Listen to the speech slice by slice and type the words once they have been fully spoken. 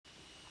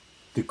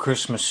The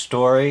Christmas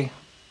Story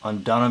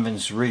on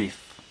Donovan's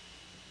Reef.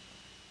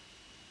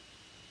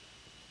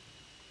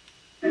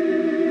 And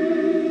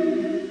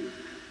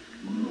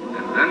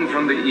then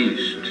from the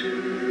east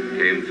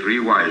came 3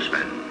 wise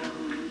men,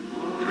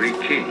 3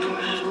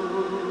 kings,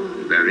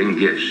 bearing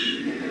gifts,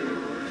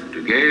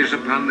 to gaze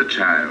upon the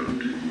child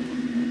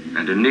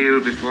and to kneel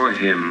before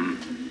him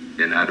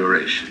in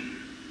adoration.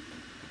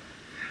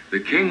 The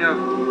king of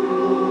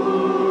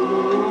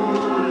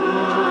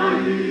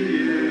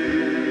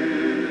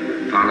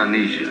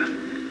Polynesia.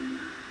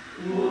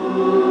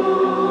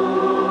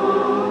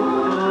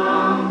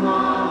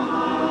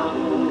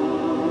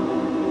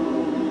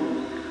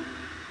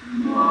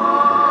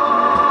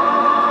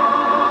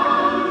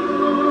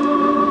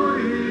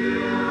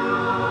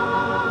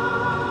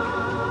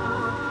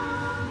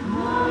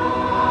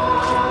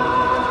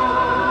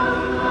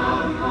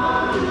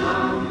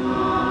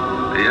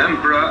 The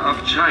Emperor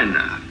of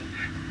China.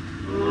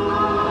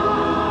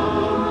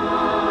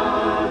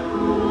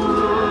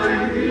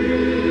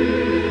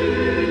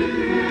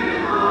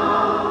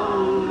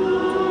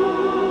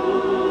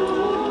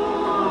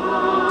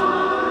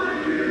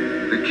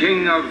 The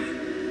King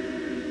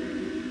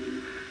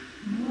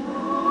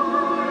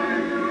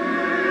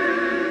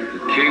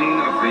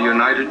of the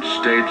United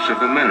States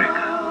of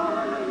America.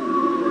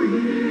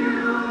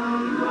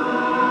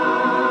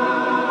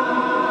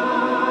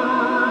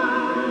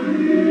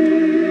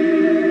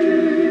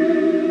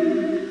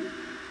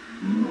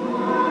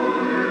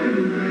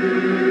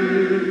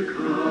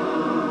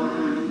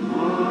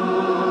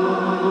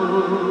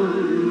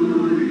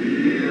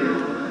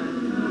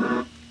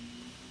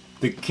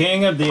 The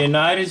King of the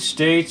United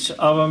States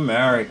of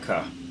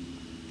America.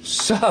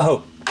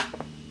 So,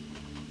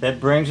 that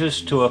brings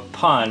us to a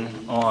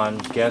pun on,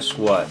 guess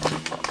what?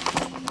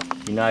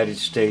 The United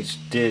States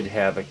did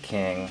have a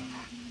king.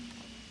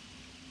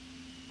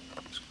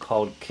 It's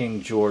called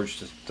King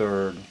George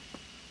III,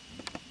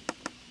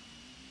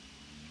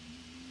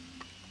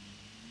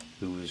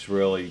 who was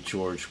really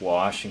George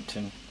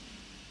Washington.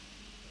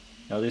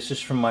 Now this is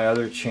from my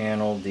other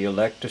channel, The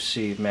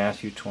Electacy of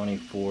Matthew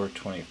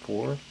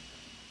 24:24.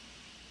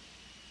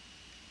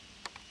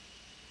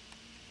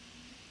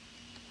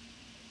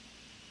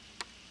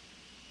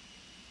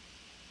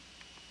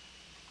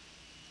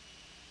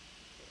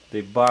 They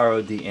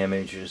borrowed the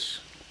images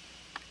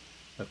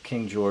of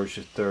King George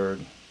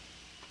III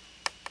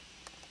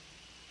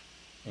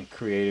and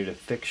created a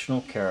fictional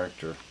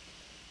character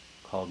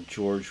called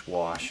George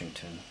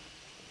Washington.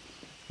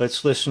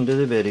 Let's listen to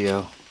the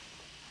video.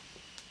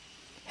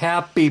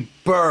 Happy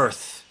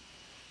birth,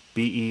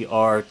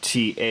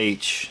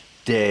 B-E-R-T-H,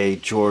 Day,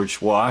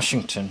 George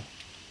Washington,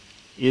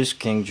 is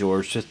King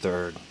George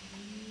III.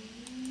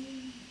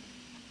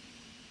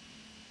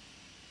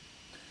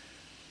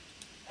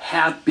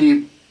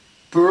 Happy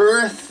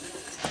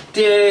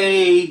birthday,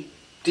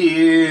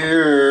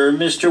 dear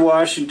Mr.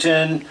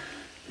 Washington,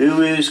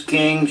 who is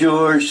King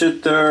George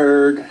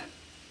III.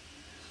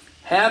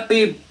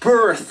 Happy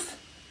birthday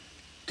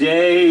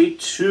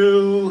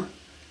to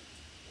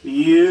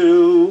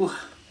you.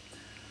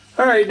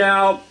 Alright,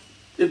 now,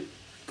 the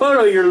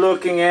photo you're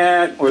looking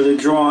at, or the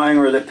drawing,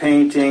 or the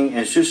painting,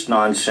 is just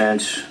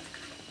nonsense.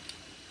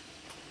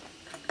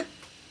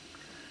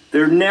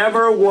 There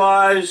never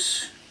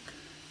was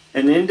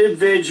an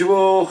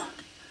individual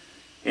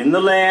in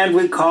the land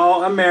we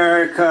call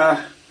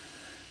America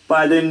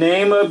by the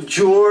name of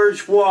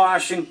George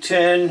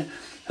Washington,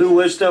 who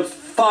was the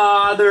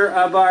father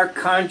of our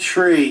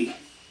country.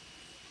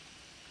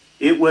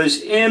 It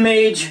was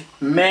image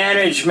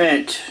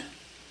management.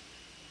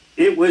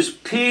 It was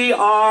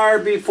PR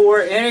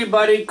before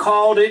anybody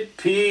called it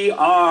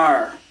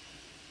PR.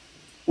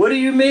 What do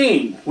you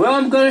mean? Well,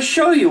 I'm going to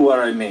show you what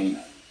I mean.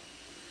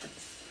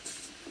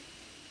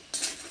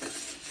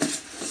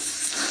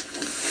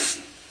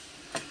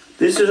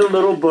 This is a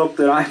little book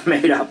that I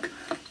made up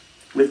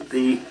with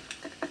the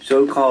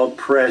so-called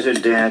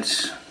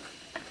presidents.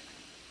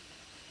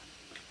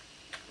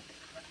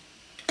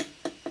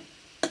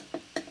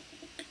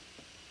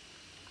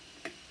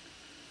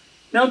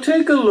 Now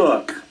take a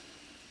look.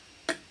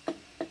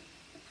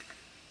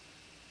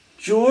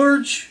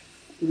 George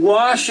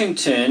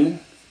Washington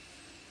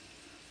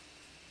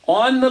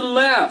on the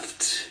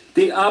left,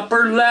 the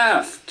upper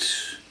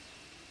left.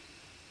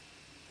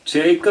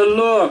 Take a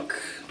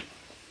look.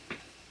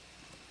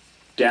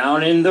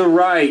 Down in the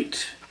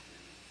right,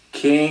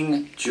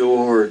 King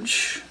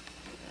George.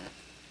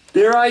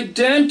 They're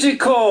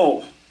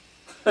identical.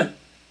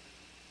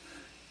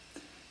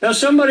 Now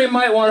somebody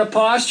might want to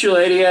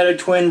postulate he had a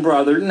twin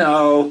brother.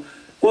 No.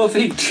 Well, if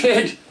he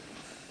did,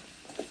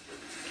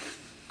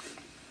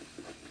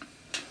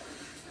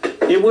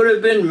 it would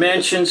have been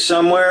mentioned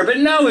somewhere. But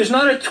no, he's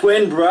not a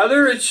twin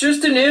brother. It's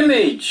just an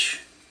image.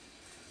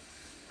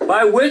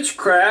 By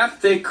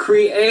witchcraft, they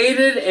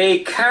created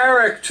a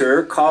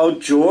character called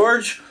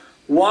George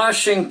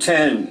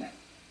Washington.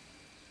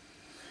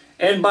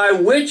 And by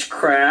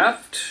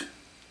witchcraft,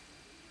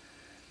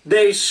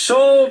 they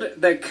sold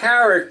the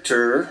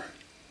character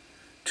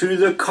to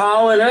the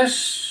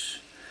colonists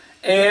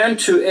and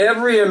to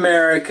every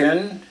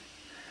American,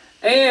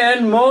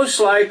 and most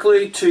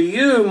likely to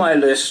you, my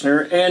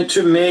listener, and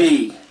to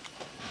me.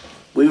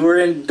 We were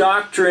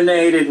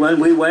indoctrinated when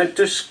we went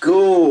to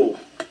school.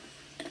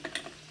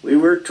 We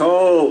were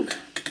told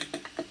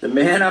the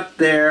man up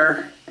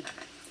there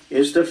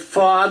is the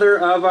father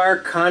of our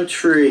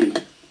country.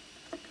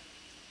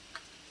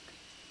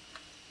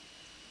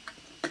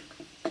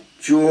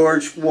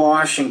 George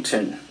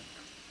Washington.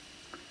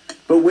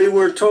 But we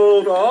were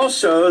told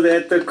also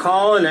that the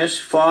colonists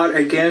fought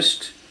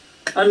against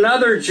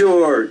another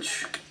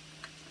George,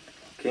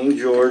 King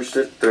George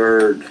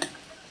III.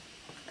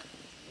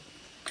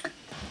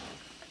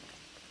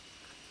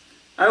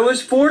 I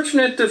was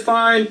fortunate to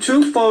find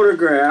two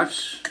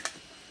photographs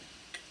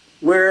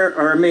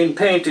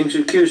paintings,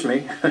 excuse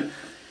me,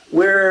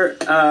 where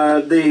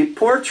the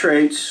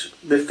portraits,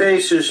 the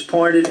faces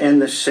pointed in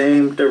the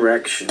same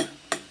direction.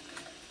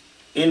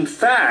 In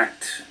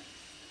fact,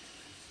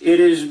 it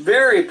is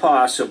very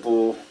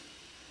possible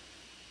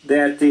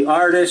that the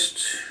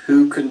artist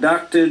who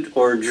conducted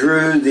or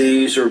drew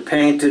these or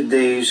painted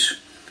these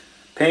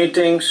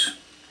paintings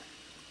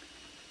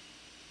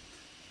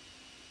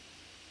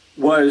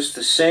was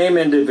the same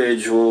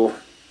individual,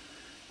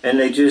 and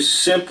they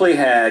just simply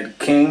had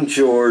King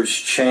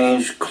George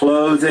change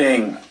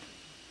clothing.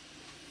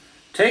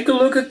 Take a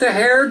look at the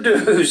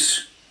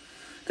hairdos.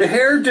 The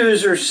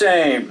hairdos are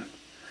same.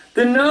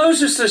 The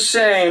nose is the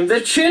same.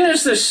 The chin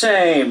is the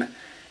same.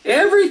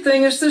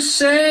 Everything is the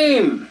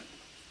same.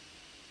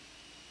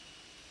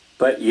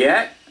 But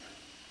yet,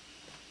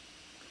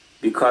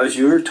 because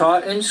you were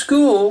taught in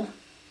school,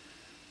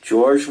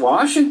 George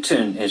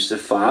Washington is the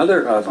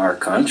father of our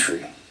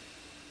country.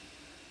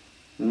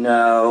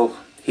 No,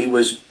 he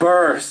was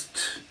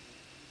birthed.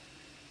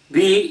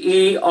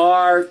 B-E-R-T-H-E-D,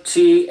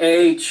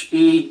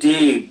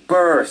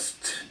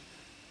 birthed.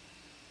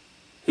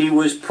 He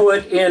was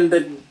put in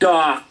the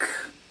dock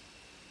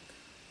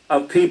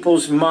of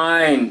people's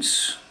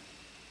minds.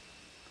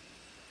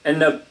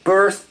 And the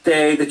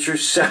birthday that you're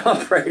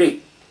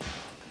celebrating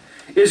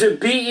is a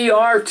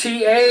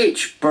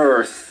B-E-R-T-H,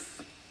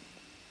 birth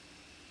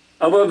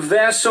of a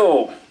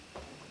vessel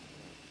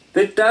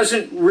that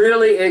doesn't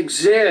really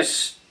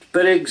exist,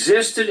 but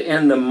existed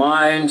in the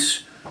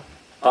minds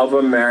of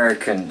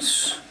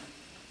Americans.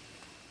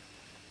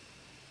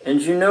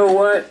 And you know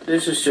what?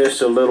 This is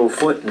just a little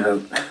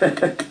footnote.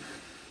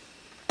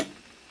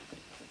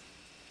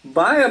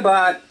 By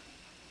about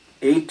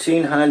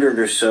 1800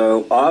 or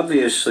so,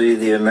 obviously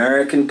the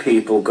American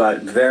people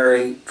got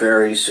very,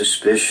 very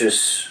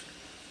suspicious.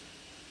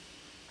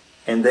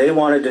 And they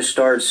wanted to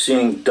start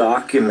seeing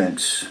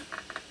documents.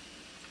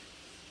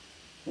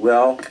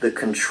 Well, the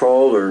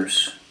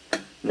controllers,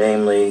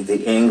 namely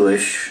the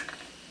English,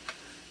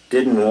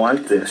 didn't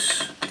want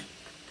this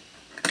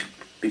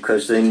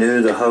because they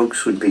knew the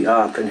hoax would be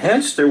up, and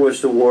hence there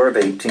was the War of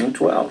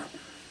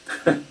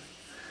 1812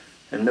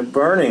 and the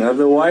burning of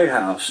the White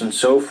House and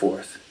so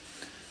forth.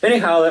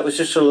 Anyhow, that was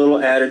just a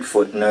little added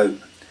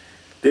footnote.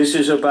 This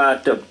is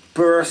about the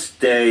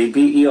birthday,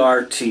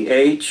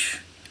 B-E-R-T-H,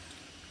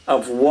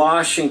 of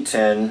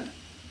Washington,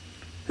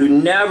 who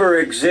never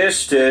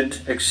existed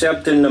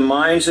except in the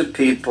minds of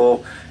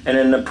people and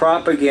in the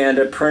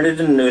propaganda printed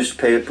in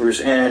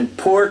newspapers and in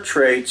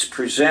portraits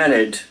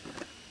presented.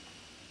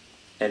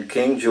 And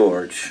King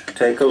George,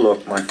 take a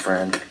look, my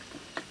friend.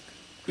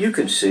 You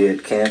can see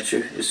it, can't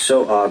you? It's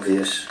so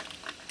obvious.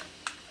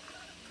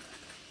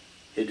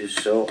 It is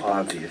so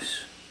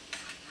obvious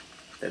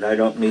that I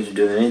don't need to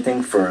do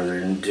anything further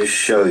than just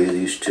show you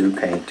these two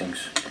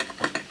paintings.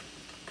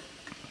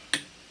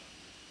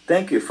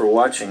 Thank you for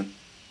watching.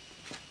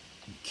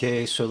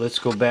 Okay, so let's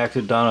go back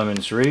to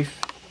Donovan's Reef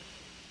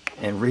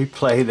and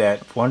replay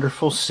that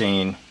wonderful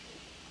scene.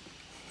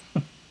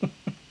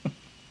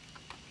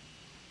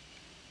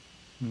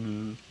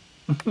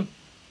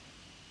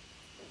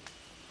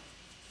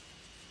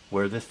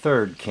 Where the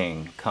third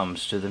king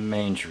comes to the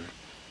manger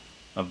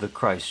of the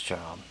Christ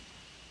child.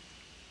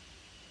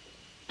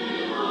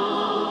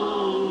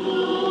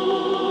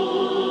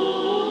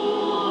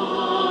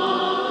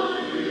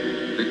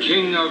 The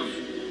king of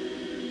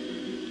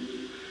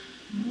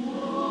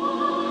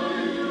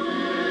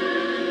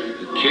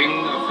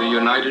the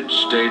United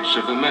States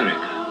of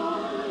America.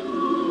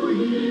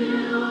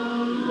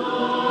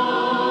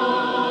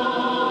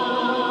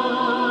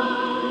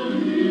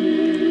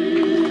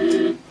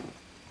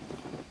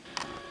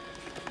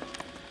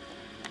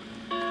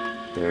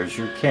 There's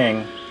your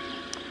king,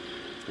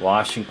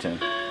 Washington.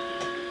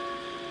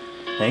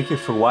 Thank you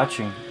for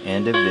watching.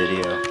 End of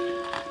video.